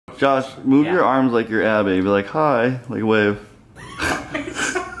Josh, move your arms like you're Abby. Be like, hi, like wave.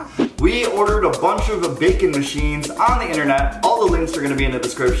 We ordered a bunch of bacon machines on the internet. All the links are gonna be in the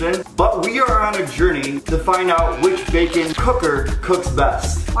description. But we are on a journey to find out which bacon cooker cooks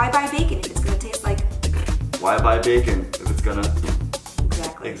best. Why buy bacon if it's gonna taste like... Why buy bacon if it's gonna...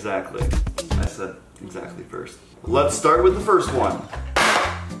 Exactly. Exactly. I said exactly first. Let's start with the first one.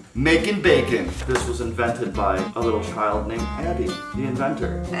 Making bacon. This was invented by a little child named Abby, the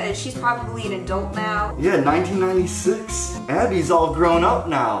inventor. She's probably an adult now. Yeah, 1996. Abby's all grown up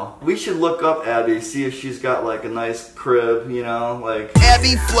now. We should look up Abby, see if she's got like a nice crib, you know, like...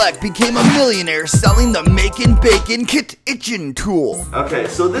 Abby Fleck became a millionaire selling the Making Bacon kitchen tool. Okay,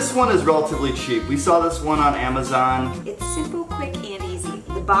 so this one is relatively cheap. We saw this one on Amazon. It's simple, quick, and easy.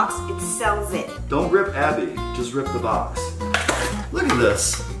 The box, it sells it. Don't rip Abby, just rip the box. Look at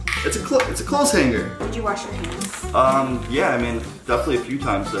this. It's a clothes hanger. Did you wash your hands? Yeah, I mean, definitely a few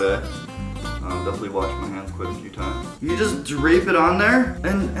times today. Definitely washed my hands quite a few times. You just drape it on there,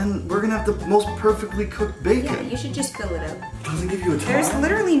 and we're gonna have the most perfectly cooked bacon. Yeah, you should just fill it up. Doesn't give you a time. There's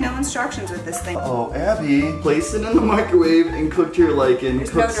literally no instructions with this thing. Oh, Abby, place it in the microwave and cook to your liking.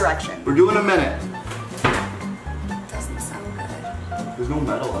 There's no direction. We're doing a minute. Doesn't sound good. There's no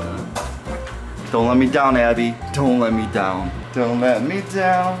metal in it. Don't let me down, Abby. Don't let me down. Don't let me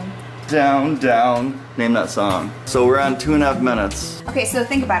down. Down, down. Name that song. So we're on 2.5 minutes. Okay, so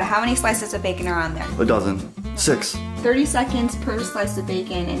think about it. How many slices of bacon are on there? A dozen. 6. 30 seconds per slice of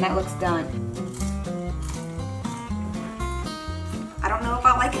bacon, and that looks done. I don't know if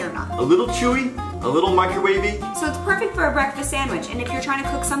I like it or not. A little chewy, a little microwavy. So it's perfect for a breakfast sandwich, and if you're trying to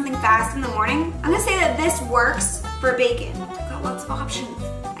cook something fast in the morning, I'm gonna say that this works for bacon. I've got lots of options.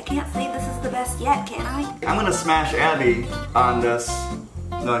 I can't say this is the best yet, can I? I'm gonna smash Abby on this.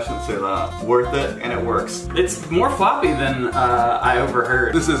 No, I shouldn't say that. Worth it, and it works. It's more floppy than I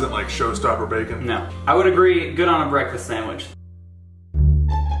overheard. This isn't like showstopper bacon. No. I would agree, good on a breakfast sandwich.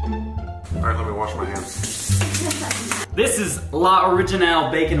 Alright, let me wash my hands. This is La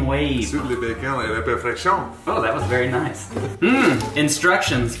Originale Bacon Wave. Sur le bacon et la perfection. Oh, that was very nice.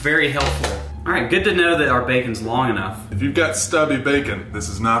 Instructions, very helpful. Alright, good to know that our bacon's long enough. If you've got stubby bacon, this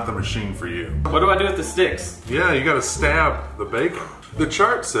is not the machine for you. What do I do with the sticks? Yeah, you gotta stab the bacon. The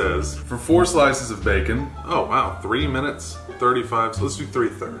chart says, for 4 slices of bacon, oh wow, 3 minutes, 35, so let's do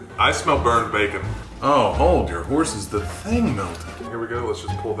 3:30. I smell burned bacon. Oh, hold your horses, the thing melted. Here we go, let's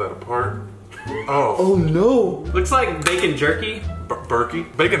just pull that apart. Oh. Oh no! Looks like bacon jerky. Berkey?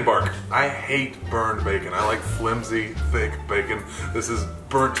 Bacon bark. I hate burned bacon. I like flimsy, thick bacon. This is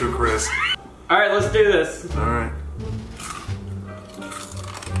burnt to a crisp. Alright, let's do this. Alright.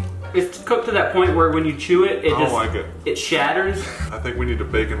 It's cooked to that point where when you chew it, it I don't like it. It shatters. I think we need a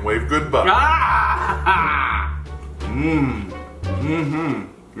bacon wave goodbye. Ah!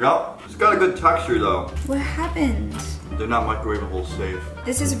 Yep. It's got a good texture though. What happened? They're not microwavable safe.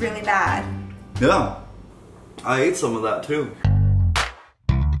 This is really bad. Yeah. I ate some of that too.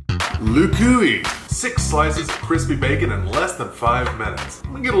 Lucui. 6 slices of crispy bacon in less than 5 minutes.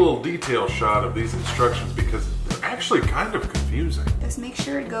 Let me get a little detail shot of these instructions because they're actually kind of confusing. Just make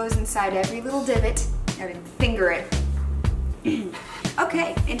sure it goes inside every little divot. Finger it.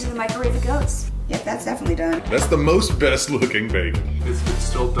 Okay, into the microwave it goes. Yep, that's definitely done. That's the most best looking bacon. It's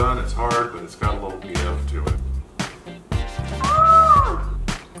still done, it's hard, but it's got a little give to it. Ah!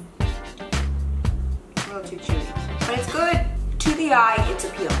 A little too chewy. But it's good. To the eye, it's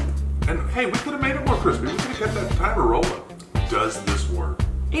appealing. And hey, we could have made it more crispy. We could have kept that timer rolling. Does this work?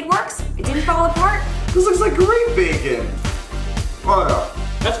 It works. It didn't fall apart. This looks like great bacon. Oh yeah.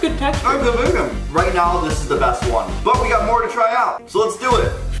 That's good texture. I'm the bacon. Right now, this is the best one. But we got more to try out. So let's do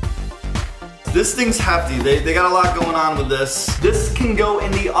it. This thing's hefty. They got a lot going on with this. This can go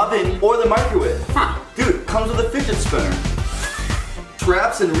in the oven or the microwave. Huh. Dude, it comes with a fidget spinner.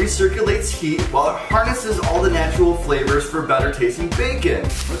 Traps and recirculates heat while it harnesses all the natural flavors for better tasting bacon.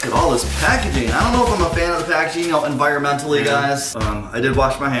 Look at all this packaging. I don't know if I'm a fan of the packaging, you know, environmentally, guys. I did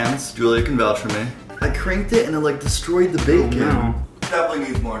wash my hands. Julia can vouch for me. I cranked it and it like destroyed the bacon. Oh, no. Definitely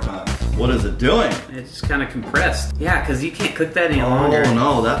needs more time. What is it doing? It's just kind of compressed. Yeah, because you can't cook that any longer. Oh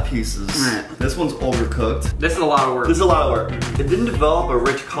no, that piece is... Right. This one's overcooked. This is a lot of work. This is a lot of work. It didn't develop a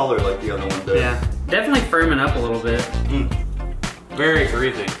rich color like the other one did. Yeah, definitely firming up a little bit. Very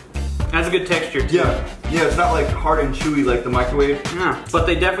greasy. Has a good texture too. Yeah, it's not like hard and chewy like the microwave. Yeah, but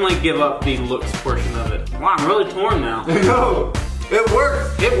they definitely give up the looks portion of it. Wow, I'm really torn now. No, it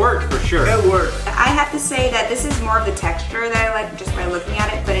works. It worked for sure. It works. I have to say that this is more of the texture that I like just by looking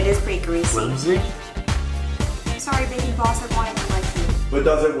at it, but it is pretty greasy. Flimsy? Sorry, baby boss, I wanted to like you. But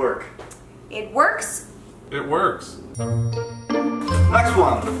does it work? It works. It works. Next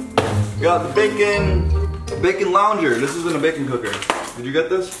one. We got the bacon lounger. This isn't a bacon cooker. Did you get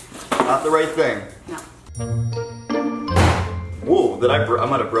this? Not the right thing. No. Whoa, I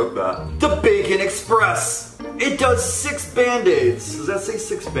might have broke that. The Bacon Express. It does 6 Band-Aids. Does that say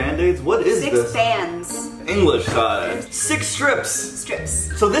 6 Band-Aids? What is this? 6 bands. English side. 6 strips.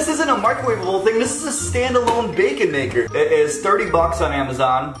 Strips. So this isn't a microwavable thing, this is a standalone bacon maker. It is 30 bucks on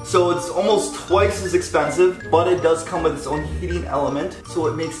Amazon, so it's almost twice as expensive, but it does come with its own heating element, so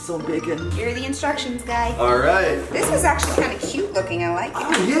it makes its own bacon. Here are the instructions, guy. Alright. This is actually kind of cute looking, I like it.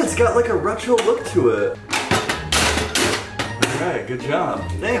 Oh yeah, it's got like a retro look to it. Alright, good job.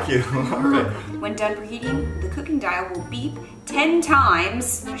 Thank you. Alright. When done preheating, the cooking dial will beep 10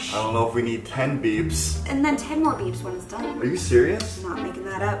 times. I don't know if we need 10 beeps. And then 10 more beeps when it's done. Are you serious? I'm not making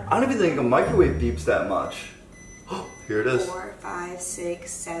that up. I don't even think a microwave beeps that much. Here it is. 4, 5,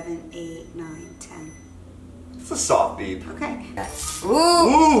 6, 7, 8, 9, 10. It's a soft beep. Okay. Ooh!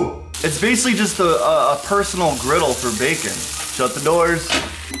 Ooh! It's basically just a personal griddle for bacon. Shut the doors.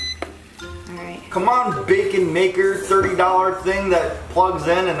 Alright. Come on, bacon maker, $30 thing that plugs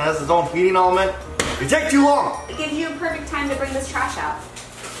in and has its own heating element. You take too long! It gives you a perfect time to bring this trash out.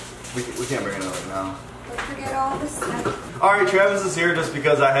 We can't bring it out right now. Don't forget all this stuff. Alright, Travis is here just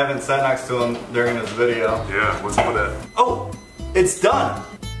because I haven't sat next to him during this video. Yeah, what's up with that? Oh! It's done!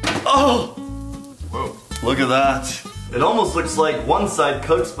 Oh! Whoa. Look at that. It almost looks like one side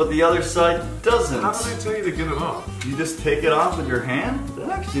cooks, but the other side doesn't. How did they tell you to get it off? You just take it off with your hand? That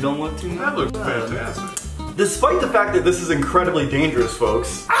actually don't look too That looks bad. fantastic. Despite the fact that this is incredibly dangerous,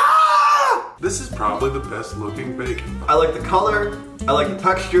 folks. This is probably the best looking bacon. I like the color, I like the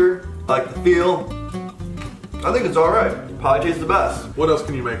texture, I like the feel. I think it's alright. Probably tastes the best. What else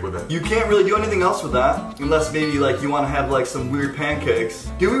can you make with it? You can't really do anything else with that, unless maybe like you want to have like some weird pancakes.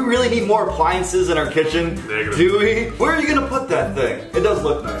 Do we really need more appliances in our kitchen? Negative. Do we? Where are you gonna put that thing? It does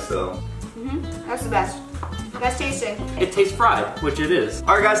look nice though. That's the best. Best tasting. It tastes fried, which it is.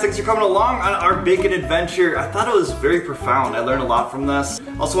 Alright guys, thanks for coming along on our bacon adventure. I thought it was very profound. I learned a lot from this.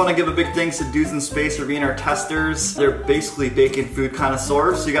 Also want to give a big thanks to DudesNSpace for being our testers. They're basically bacon food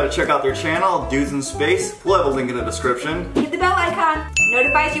connoisseurs, so you gotta check out their channel, DudesNSpace. We'll have a link in the description. Hit the bell icon.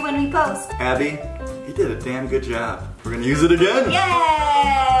 Notifies you when we post. Abby, you did a damn good job. We're gonna use it again.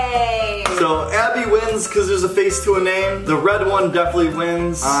 Yay! So Abby wins because there's a face to a name. The red one definitely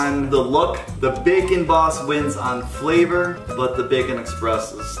wins on the look. The Bacon Boss wins on flavor, but the Bacon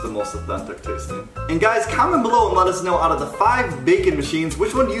Express is the most authentic tasting. And guys, comment below and let us know out of the 5 bacon machines,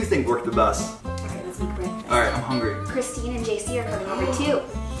 which one do you think worked the best? Alright, let's make breakfast. Alright, I'm hungry. Christine and JC are coming over too.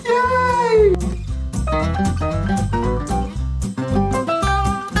 Yay!